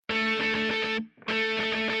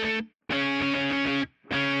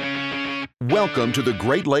Welcome to the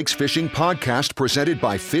Great Lakes Fishing Podcast presented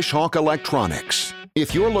by Fishhawk Electronics.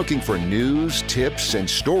 If you're looking for news, tips, and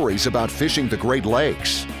stories about fishing the Great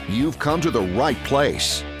Lakes, you've come to the right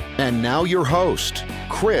place. And now your host,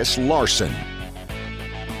 Chris Larson.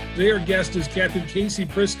 Today our guest is Captain Casey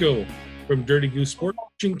Prisco from Dirty Goose Sport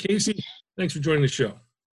Fishing. Casey, thanks for joining the show.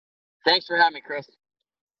 Thanks for having me, Chris.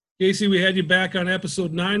 Casey, we had you back on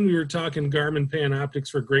episode 9. We were talking Garmin Panoptix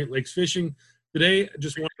for Great Lakes fishing. Today, I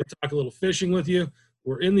just wanted to talk a little fishing with you.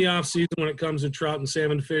 We're in the off season when it comes to trout and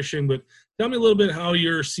salmon fishing, but tell me a little bit how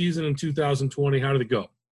your season in 2020, how did it go?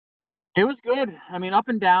 It was good. I mean, up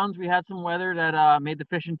and downs. We had some weather that made the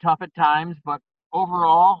fishing tough at times, but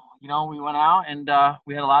overall, we went out and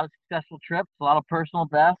we had a lot of successful trips, a lot of personal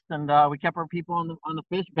bests, and we kept our people on the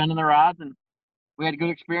fish, bending the rods, and we had good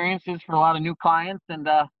experiences for a lot of new clients, and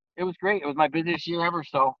it was great. It was my busiest year ever,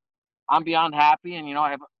 so I'm beyond happy, and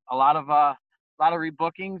I have a lot of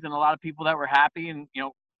rebookings and a lot of people that were happy and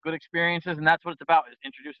good experiences, and that's what it's about, is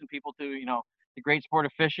introducing people to the great sport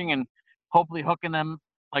of fishing and hopefully hooking them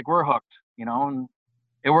like we're hooked, and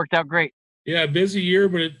it worked out great. Yeah, busy year,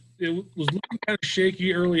 but it was looking kind of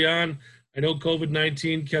shaky early on. I know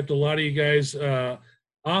COVID-19 kept a lot of you guys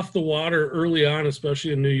off the water early on,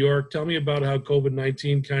 especially in New York. Tell me about how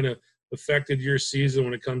COVID-19 kind of affected your season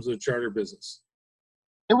when it comes to the charter business.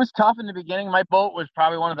 It was tough in the beginning. My boat was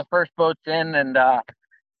probably one of the first boats in, and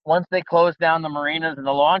once they closed down the marinas and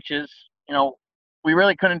the launches, we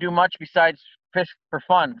really couldn't do much besides fish for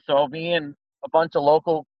fun. So me and a bunch of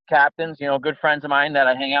local captains, good friends of mine that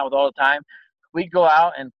I hang out with all the time, we'd go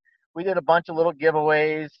out and we did a bunch of little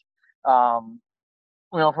giveaways, from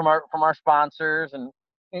our sponsors, and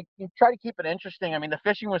you try to keep it interesting. I mean, the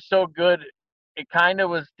fishing was so good, it kind of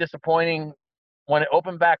was disappointing. When it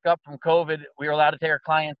opened back up from COVID, we were allowed to take our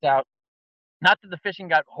clients out. Not that the fishing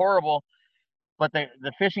got horrible, but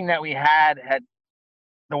the fishing that we had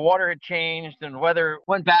the water had changed and the weather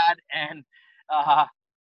went bad. And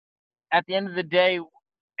at the end of the day,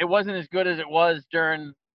 it wasn't as good as it was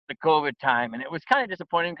during the COVID time. And it was kind of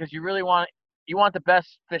disappointing because you really want the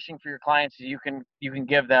best fishing for your clients you can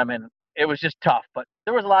give them. And it was just tough. But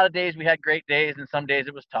there was a lot of days we had great days, and some days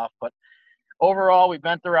it was tough. But overall, we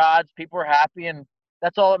bent the rods. People were happy, and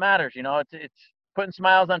that's all that matters. It's putting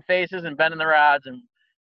smiles on faces and bending the rods, and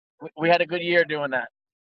we had a good year doing that.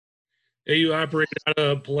 Hey, you operate out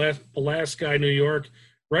of Pulaski, New York,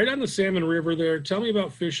 right on the Salmon River there. Tell me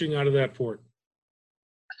about fishing out of that port.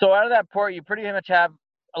 So out of that port, you pretty much have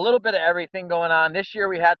a little bit of everything going on. This year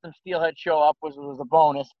we had some steelhead show up, which was a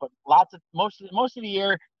bonus, but most of the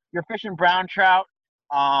year you're fishing brown trout,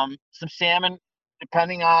 some salmon,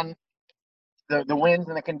 depending on the winds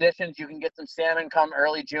and the conditions. You can get some salmon come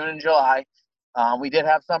early June and July. We did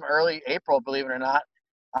have some early April, believe it or not.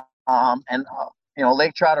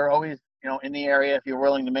 Lake trout are always, in the area if you're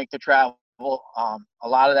willing to make the travel. A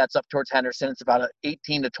lot of that's up towards Henderson. It's about an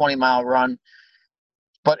 18 to 20 mile run,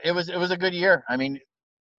 but it was a good year. I mean,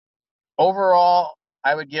 overall,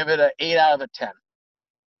 I would give it an 8 out of a 10.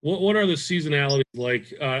 What are the seasonalities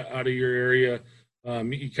like out of your area?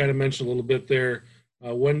 You kind of mentioned a little bit there.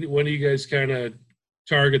 When do you guys kind of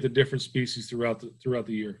target the different species throughout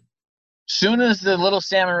the year? Soon as the Little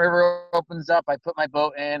Salmon River opens up, I put my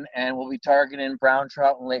boat in, and we'll be targeting brown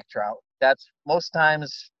trout and lake trout. That's most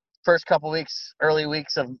times first couple weeks, early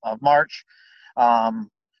weeks of March.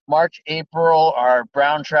 March, April are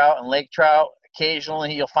brown trout and lake trout.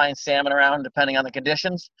 Occasionally you'll find salmon around depending on the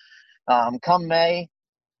conditions. Come May,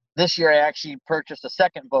 this year I actually purchased a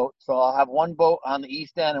second boat, so I'll have one boat on the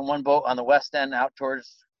east end and one boat on the west end out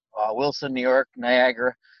towards Wilson, New York,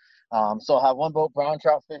 Niagara. So I'll have one boat brown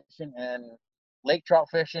trout fishing and lake trout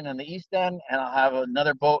fishing in the east end, and I'll have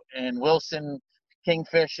another boat in Wilson, king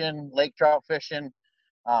fishing, lake trout fishing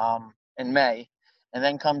in May. And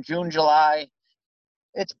then come June, July,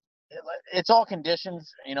 it's all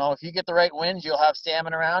conditions. If you get the right winds, you'll have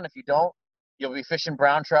salmon around. If you don't, you'll be fishing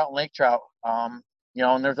brown trout and lake trout.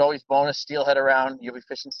 And there's always bonus steelhead around. You'll be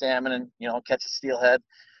fishing salmon and, catch a steelhead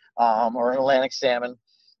or an Atlantic salmon.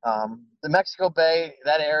 The Mexico Bay,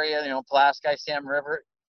 that area, Pulaski, Salmon River,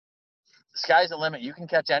 the sky's the limit. You can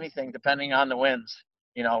catch anything depending on the winds.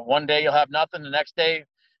 One day you'll have nothing. The next day,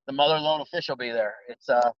 the mother lone of fish will be there.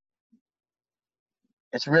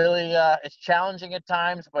 It's really it's challenging at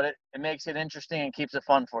times, but it makes it interesting and keeps it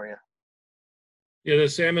fun for you. Yeah, the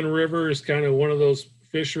Salmon River is kind of one of those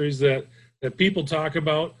fisheries that people talk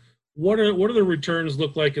about. What do the returns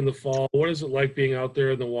look like in the fall? What is it like being out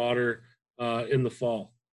there in the water in the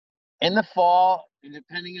fall? In the fall,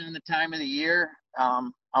 depending on the time of the year,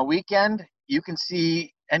 a weekend, you can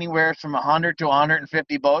see anywhere from 100 to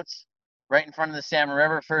 150 boats right in front of the Salmon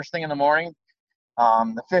River first thing in the morning.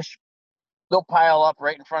 The fish, they'll pile up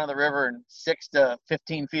right in front of the river in 6 to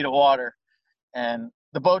 15 feet of water, and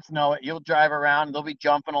the boats know it. You'll drive around, they'll be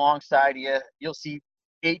jumping alongside of you. You'll see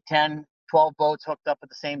 8, 10, 12 boats hooked up at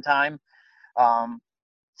the same time. Um,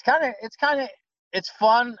 it's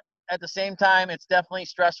fun. At the same time, it's definitely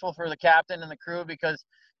stressful for the captain and the crew because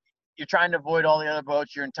you're trying to avoid all the other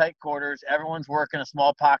boats. You're in tight quarters. Everyone's working a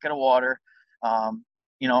small pocket of water.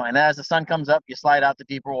 And as the sun comes up, you slide out to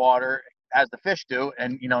deeper water as the fish do,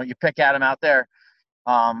 and, you pick at them out there.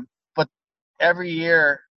 But every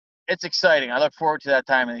year it's exciting. I look forward to that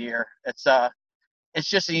time of the year. It's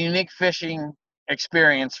just a unique fishing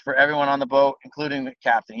experience for everyone on the boat, including the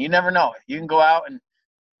captain. You never know. You can go out and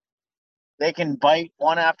they can bite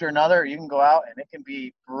one after another. You can go out and it can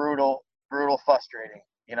be brutal, frustrating.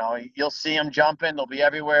 You'll see them jumping. They'll be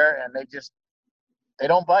everywhere, and they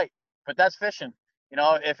don't bite. But that's fishing.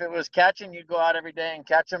 If it was catching, you'd go out every day and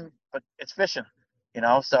catch them. But it's fishing.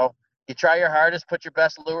 So you try your hardest, put your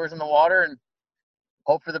best lures in the water, and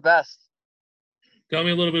hope for the best. Tell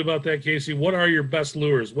me a little bit about that, Casey. What are your best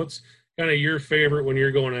lures? What's kind of your favorite when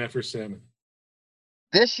you're going after salmon?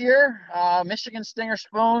 This year, Michigan Stinger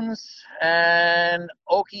spoons and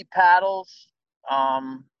Oki paddles,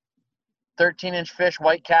 13-inch fish,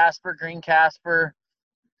 white Casper, green Casper,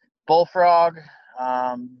 bullfrog,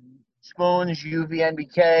 spoons, UV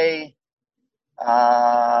NBK.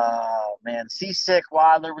 Seasick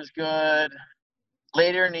Waddler was good.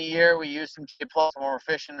 Later in the year, we used some J+ when we're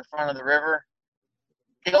fishing in front of the river.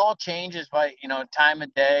 It all changes by, time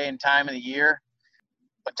of day and time of the year.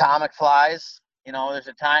 Atomic flies. There's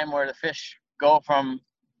a time where the fish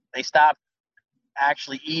they stop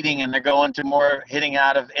actually eating and they're going to more hitting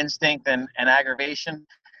out of instinct and aggravation.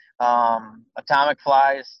 Atomic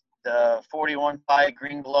flies, the 41 fly,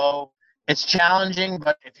 green glow. It's challenging,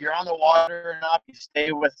 but if you're on the water enough, you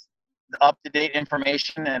stay with the up-to-date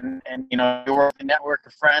information and you work a network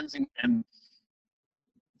of friends and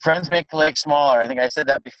friends make the lake smaller. I think I said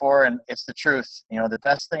that before, and it's the truth. The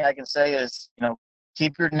best thing I can say is,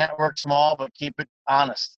 keep your network small, but keep it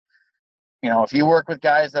honest. If you work with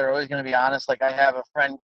guys that are always going to be honest, like I have a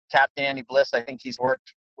friend, Captain Andy Bliss, I think he's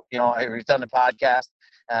worked, he's done the podcast.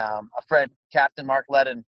 A friend, Captain Mark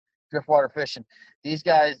Ledden, Driftwater Fishing. These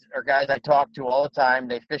guys are guys I talk to all the time.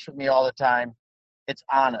 They fish with me all the time. It's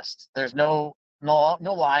honest. There's no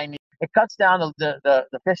lying. It cuts down the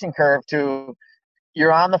fishing curve to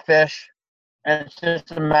you're on the fish, and it's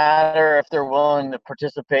just a matter if they're willing to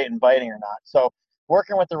participate in biting or not. So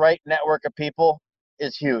working with the right network of people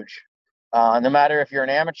is huge. No matter if you're an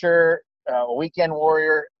amateur, a weekend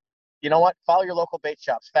warrior, you know what? Follow your local bait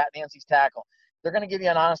shops, Fat Nancy's Tackle. They're going to give you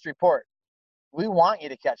an honest report. We want you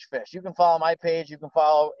to catch fish. You can follow my page. You can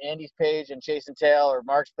follow Andy's page and Chase and Tail, or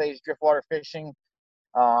Mark's page, Driftwater Fishing,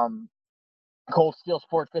 Cold Steel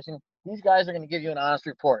Sport Fishing. These guys are going to give you an honest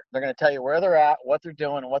report. They're going to tell you where they're at, what they're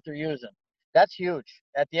doing, and what they're using. That's huge.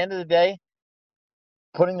 At the end of the day,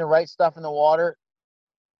 putting the right stuff in the water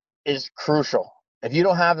is crucial. If you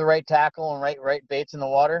don't have the right tackle and right baits in the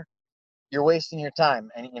water, you're wasting your time.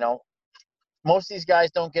 And, most of these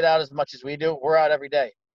guys don't get out as much as we do. We're out every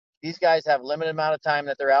day. These guys have a limited amount of time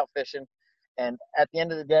that they're out fishing. And at the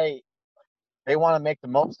end of the day, they want to make the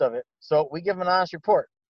most of it. So we give them an honest report.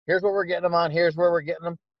 Here's what we're getting them on. Here's where we're getting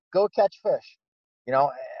them. Go catch fish.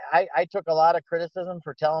 I took a lot of criticism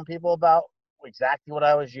for telling people about exactly what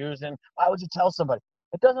I was using. Why would you tell somebody?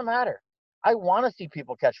 It doesn't matter. I want to see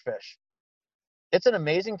people catch fish. It's an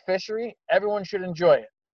amazing fishery. Everyone should enjoy it.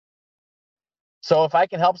 So if I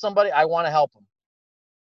can help somebody, I want to help them.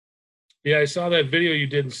 Yeah, I saw that video you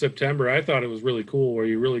did in September. I thought it was really cool where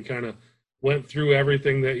you really kind of went through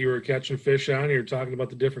everything that you were catching fish on. You're talking about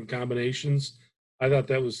the different combinations. I thought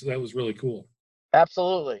that was really cool.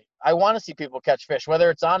 Absolutely. I want to see people catch fish, whether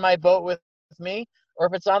it's on my boat with me or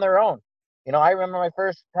if it's on their own. I remember my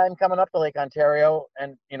first time coming up to Lake Ontario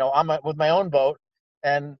and, with my own boat,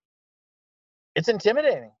 and it's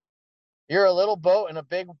intimidating. You're a little boat in a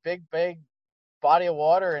big body of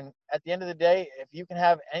water, and at the end of the day, if you can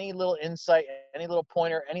have any little insight, any little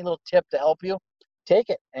pointer, any little tip to help you, take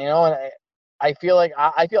it. And I feel like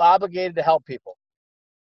I feel obligated to help people.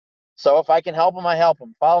 So if I can help them, I help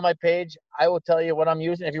them. Follow my page. I will tell you what I'm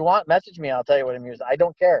using. If you want, message me. I'll tell you what I'm using. I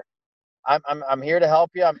don't care. I'm here to help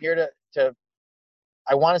you. I'm here to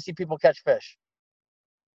I want to see people catch fish.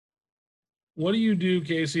 What do you do,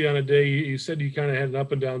 Casey, on a day? You said you kind of had an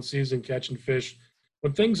up and down season catching fish.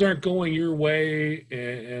 When things aren't going your way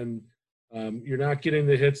and you're not getting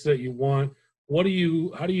the hits that you want, how do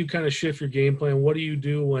you kind of shift your game plan? What do you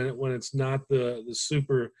do when it's not the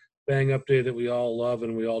super bang up day that we all love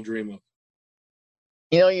and we all dream of?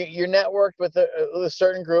 You're networked with a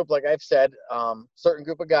certain group, like I've said, certain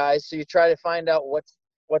group of guys. So you try to find out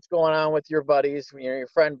what's going on with your buddies, your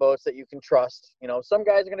friend boats that you can trust. Some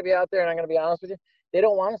guys are going to be out there, and I'm going to be honest with you, they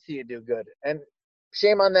don't want to see you do good, and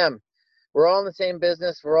shame on them. We're all in the same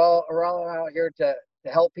business. We're all out here to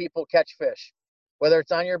help people catch fish, whether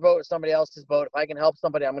it's on your boat or somebody else's boat. If I can help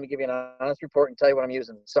somebody, I'm going to give you an honest report and tell you what I'm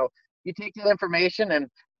using. So you take that information, and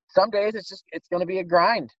some days it's going to be a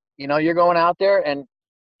grind. You're going out there, and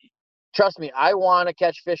trust me, I want to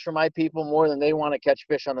catch fish for my people more than they want to catch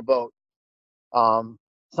fish on the boat.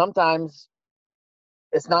 Sometimes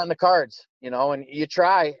it's not in the cards, and you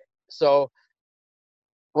try. So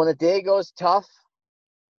when the day goes tough,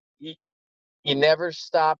 you never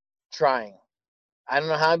stop trying. I don't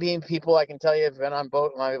know how many people I can tell you have been on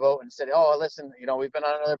my boat and said, "Oh, listen, we've been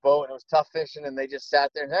on another boat and it was tough fishing," and they just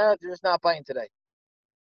sat there and they're just not biting today.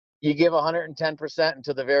 You give 110%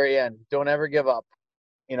 until the very end. Don't ever give up.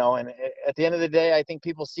 And at the end of the day, I think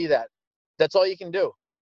people see that. That's all you can do.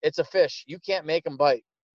 It's a fish. You can't make them bite.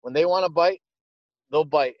 When they want to bite, they'll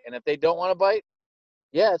bite. And if they don't want to bite,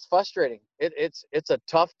 yeah, it's frustrating. It's a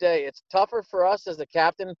tough day. It's tougher for us as a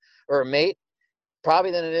captain or a mate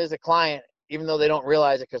probably than it is a client, even though they don't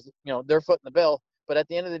realize it because, they're footing the bill. But at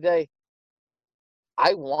the end of the day,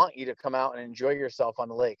 I want you to come out and enjoy yourself on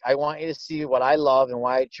the lake. I want you to see what I love and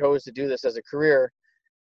why I chose to do this as a career.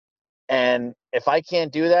 And if I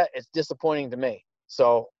can't do that, it's disappointing to me.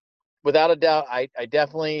 So without a doubt, I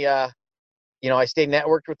definitely, I stay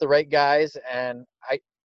networked with the right guys, and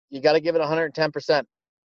you got to give it 110%.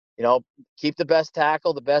 Keep the best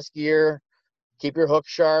tackle, the best gear, keep your hook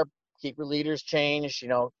sharp, keep your leaders changed,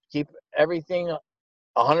 keep everything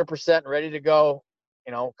 100% ready to go,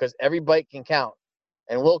 because every bite can count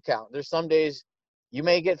and will count. There's some days you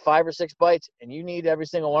may get 5 or 6 bites and you need every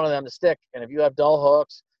single one of them to stick. And if you have dull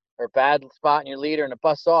hooks or bad spot in your leader and it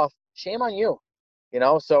busts off, shame on you.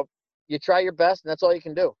 So you try your best, and that's all you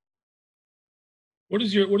can do. What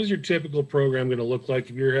is your typical program going to look like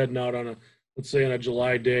if you're heading out on let's say on a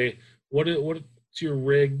July day? What's your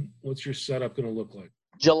rig? What's your setup going to look like?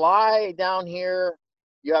 July down here,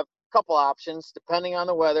 you have a couple options depending on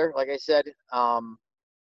the weather. Like I said,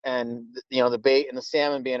 and the bait and the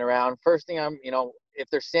salmon being around. First thing if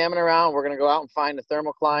there's salmon around, we're going to go out and find the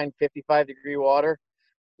thermocline 55-degree water,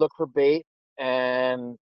 look for bait,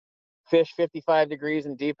 and fish 55 degrees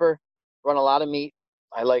and deeper. Run a lot of meat.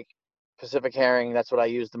 I like Pacific herring. That's what I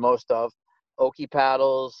use the most of. Oki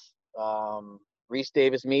paddles, Reese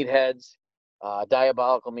Davis meatheads,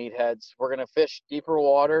 diabolical meatheads. We're going to fish deeper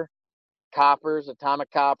water, coppers, atomic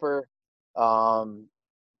copper.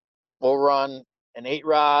 We'll run an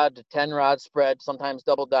 8-rod to 10-rod spread, sometimes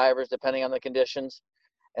double divers, depending on the conditions,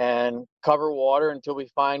 and cover water until we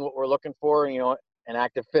find what we're looking for, an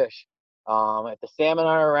active fish. If the salmon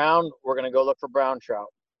are around, we're going to go look for brown trout.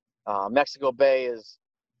 Mexico Bay is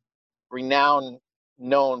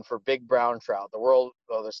known for big brown trout.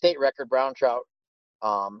 The state record brown trout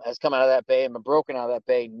has come out of that bay and been broken out of that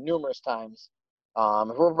bay numerous times.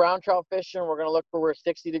 If we're brown trout fishing, we're going to look for where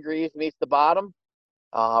 60 degrees meets the bottom.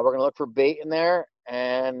 We're going to look for bait in there,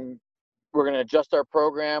 and we're going to adjust our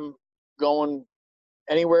program going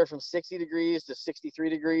anywhere from 60 degrees to 63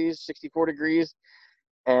 degrees, 64 degrees,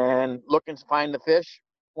 and looking to find the fish.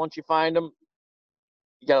 Once you find them,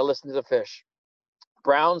 you got to listen to the fish.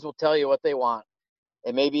 Browns will tell you what they want.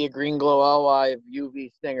 It may be a green glow ally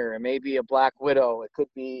UV stinger. It may be a black widow. It could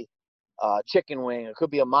be a chicken wing. It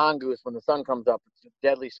could be a mongoose when the sun comes up. It's a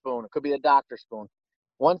deadly spoon. It could be a doctor spoon.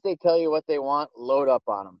 Once they tell you what they want, load up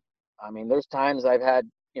on them. I mean, there's times I've had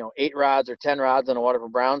 8 rods or 10 rods on the water for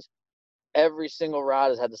browns. Every single rod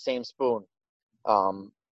has had the same spoon.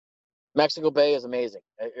 Mexico Bay is amazing.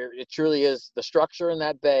 It truly is. The structure in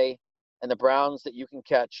that bay and the browns that you can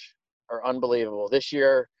catch are unbelievable. This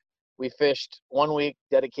year, we fished 1 week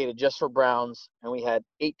dedicated just for browns, and we had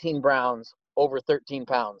 18 browns over 13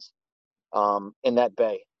 pounds in that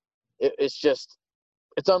bay.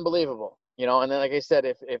 It's unbelievable, And then, like I said,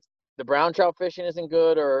 if the brown trout fishing isn't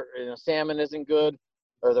good, or salmon isn't good,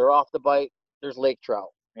 or they're off the bite, there's lake trout.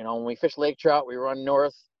 When we fish lake trout, we run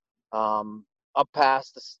north, up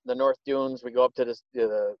past the North Dunes. We go up to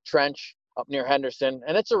the trench up near Henderson,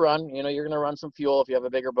 and it's a run. You're going to run some fuel if you have a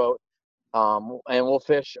bigger boat. And we'll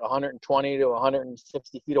fish 120 to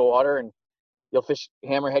 160 feet of water, and you'll fish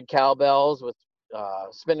hammerhead cowbells with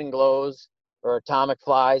spinning glows or atomic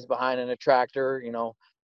flies behind an attractor,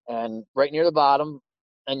 and right near the bottom,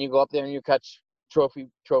 and you go up there and you catch trophy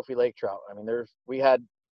lake trout. I mean, we had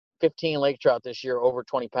 15 lake trout this year over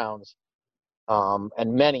 20 pounds,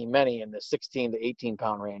 and many in the 16 to 18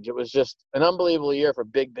 pound range. It was just an unbelievable year for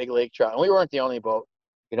big lake trout, and we weren't the only boat.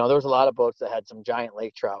 There was a lot of boats that had some giant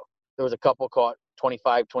lake trout. There was a couple caught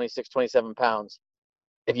 25, 26, 27 pounds.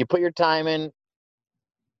 If you put your time in,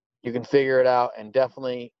 you can figure it out and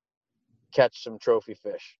definitely catch some trophy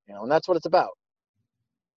fish, and that's what it's about.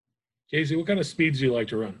 Casey, what kind of speeds do you like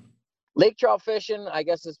to run? Lake trout fishing, I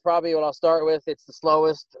guess, is probably what I'll start with. It's the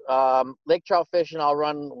slowest. Lake trout fishing, I'll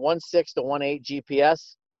run 1.6 to 1.8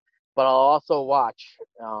 GPS, but I'll also watch.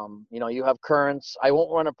 You have currents. I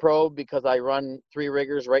won't run a probe because I run 3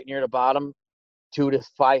 riggers right near the bottom, 2 to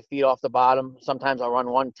 5 feet off the bottom. Sometimes I'll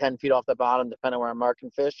run 10 feet off the bottom, depending on where I'm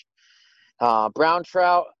marking fish. Brown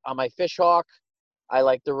trout on my Fish Hawk, I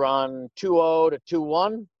like to run 2.0 to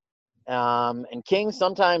 2.1. And king,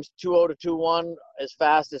 sometimes 2.0 to 2.1 as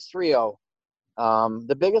fast as 3.0.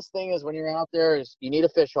 The biggest thing is when you're out there is you need a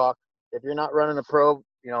Fish Hawk. If you're not running a probe,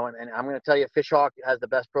 and I'm going to tell you, Fish Hawk has the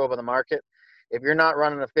best probe on the market. If you're not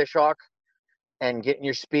running a Fish Hawk and getting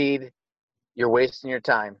your speed, you're wasting your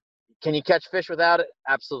time. Can you catch fish without it?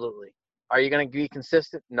 Absolutely. Are you going to be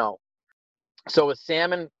consistent? No. So with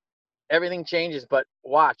salmon, everything changes, but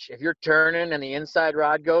watch. If you're turning and the inside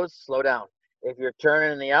rod goes, slow down. If you're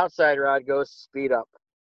turning and the outside rod goes, speed up.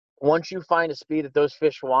 Once you find a speed that those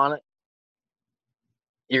fish want it,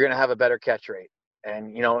 you're going to have a better catch rate.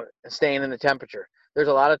 And, staying in the temperature. There's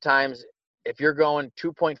a lot of times if you're going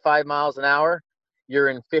 2.5 miles an hour, you're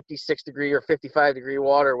in 56 degree or 55 degree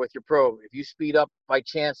water with your probe. If you speed up by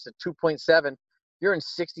chance to 2.7, you're in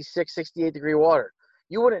 66, 68 degree water.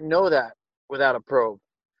 You wouldn't know that without a probe.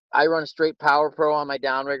 I run straight Power Pro on my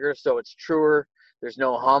downrigger, so it's truer. There's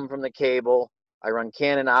no hum from the cable. I run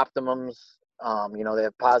Canon Optimums. They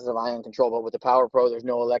have positive ion control, but with the Power Pro, there's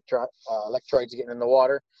no electrodes getting in the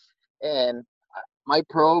water. And my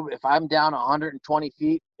probe, if I'm down 120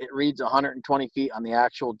 feet, it reads 120 feet on the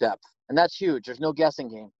actual depth. And that's huge. There's no guessing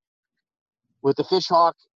game. With the Fish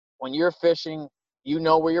Hawk, when you're fishing, you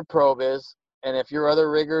know where your probe is. And if your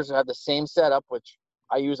other riggers have the same setup, which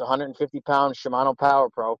I use 150-pound Shimano Power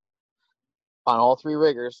Pro on all 3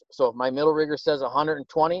 riggers. So if my middle rigger says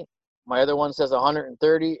 120, my other one says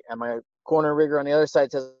 130, and my corner rigger on the other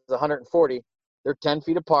side says 140, they're 10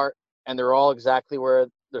 feet apart, and they're all exactly where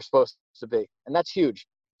they're supposed to be. And that's huge.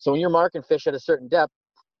 So when you're marking fish at a certain depth,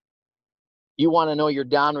 you want to know your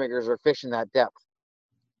downriggers are fishing that depth.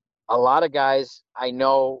 A lot of guys I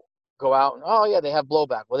know go out and, oh, yeah, they have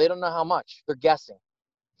blowback. Well, they don't know how much. They're guessing.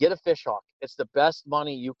 Get a Fish Hawk. It's the best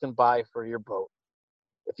money you can buy for your boat.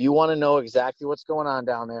 If you want to know exactly what's going on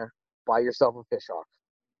down there, buy yourself a Fish Hawk.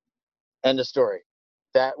 End of story.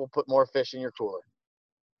 That will put more fish in your cooler.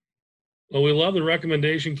 Well, we love the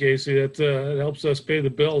recommendation, Casey. That it helps us pay the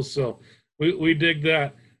bills, so we dig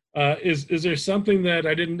that. Is there something that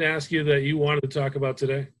I didn't ask you that you wanted to talk about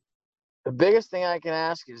today? The biggest thing I can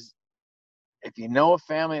ask is, if you know a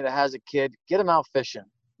family that has a kid, get them out fishing.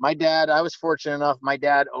 My dad, I was fortunate enough, my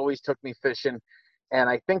dad always took me fishing. And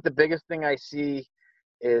I think the biggest thing I see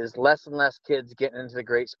is less and less kids getting into the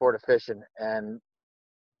great sport of fishing. And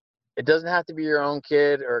it doesn't have to be your own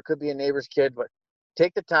kid, or it could be a neighbor's kid, but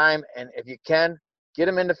take the time, and if you can, get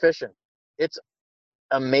them into fishing. It's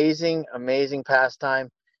amazing, amazing pastime.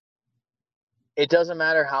 It doesn't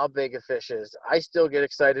matter how big a fish is. I still get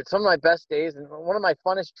excited. Some of my best days, and one of my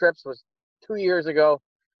funnest trips was 2 years ago.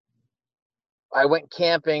 I went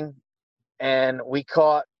camping, and we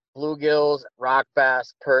caught bluegills, rock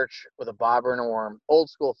bass, perch with a bobber and a worm. Old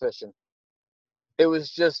school fishing. It was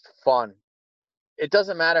just fun. It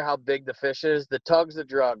doesn't matter how big the fish is. The tug's the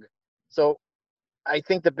drug. So I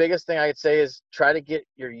think the biggest thing I'd say is try to get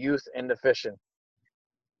your youth into fishing.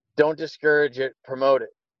 Don't discourage it. Promote it.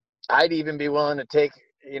 I'd even be willing to take,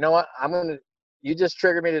 you know what, you just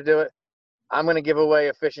triggered me to do it. I'm going to give away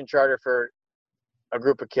a fishing charter for a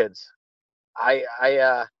group of kids. I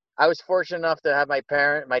was fortunate enough to have my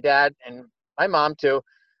dad, and my mom too.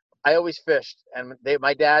 I always fished, and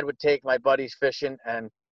my dad would take my buddies fishing,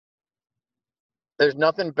 and there's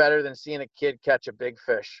nothing better than seeing a kid catch a big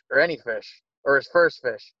fish, or any fish, or his first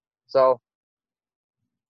fish. So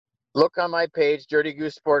look on my page, Dirty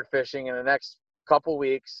Goose Sport Fishing. In the next couple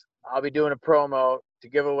weeks, I'll be doing a promo to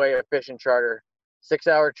give away a fishing charter,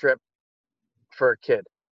 6-hour trip for a kid.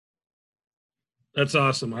 That's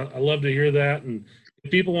awesome. I love to hear that. And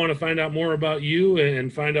if people want to find out more about you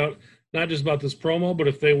and find out not just about this promo, but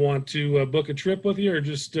if they want to book a trip with you, or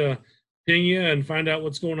just ping you and find out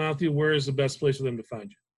what's going on with you, where is the best place for them to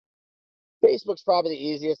find you? Facebook's probably the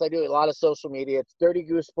easiest. I do a lot of social media. It's Dirty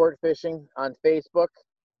Goose Sport Fishing on Facebook.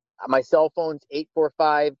 My cell phone's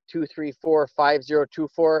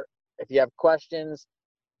 845-234-5024. If you have questions,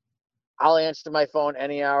 I'll answer my phone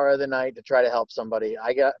any hour of the night to try to help somebody.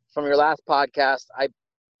 I got, from your last podcast, I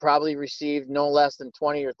probably received no less than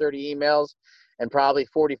 20 or 30 emails and probably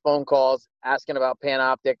 40 phone calls asking about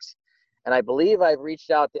Panoptix. And I believe I've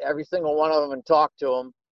reached out to every single one of them and talked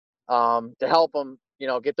to them to help them,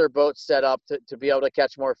 get their boats set up to be able to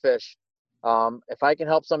catch more fish. If I can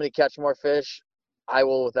help somebody catch more fish, I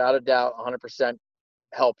will without a doubt 100%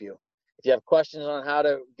 help you. If you have questions on how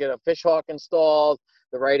to get a fish hawk installed,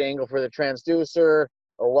 the right angle for the transducer,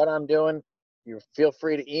 or what I'm doing, you feel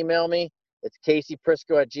free to email me. It's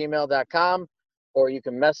caseyprisco@gmail.com, or you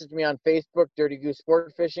can message me on Facebook, Dirty Goose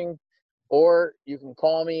Sport Fishing, or you can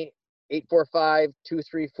call me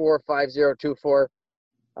 845-234-5024.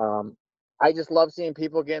 I just love seeing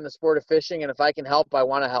people get in the sport of fishing, and if I can help, I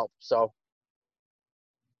want to help. So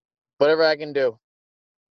whatever I can do.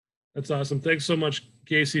 That's awesome. Thanks so much,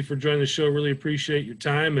 Casey, for joining the show. Really appreciate your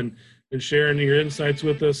time and sharing your insights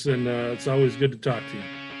with us, and it's always good to talk to you.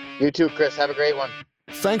 You too, Chris. Have a great one.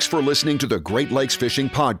 Thanks for listening to the Great Lakes Fishing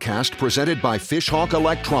Podcast presented by Fishhawk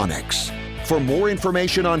Electronics. For more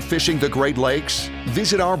information on fishing the Great Lakes,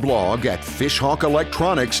 visit our blog at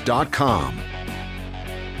fishhawkelectronics.com.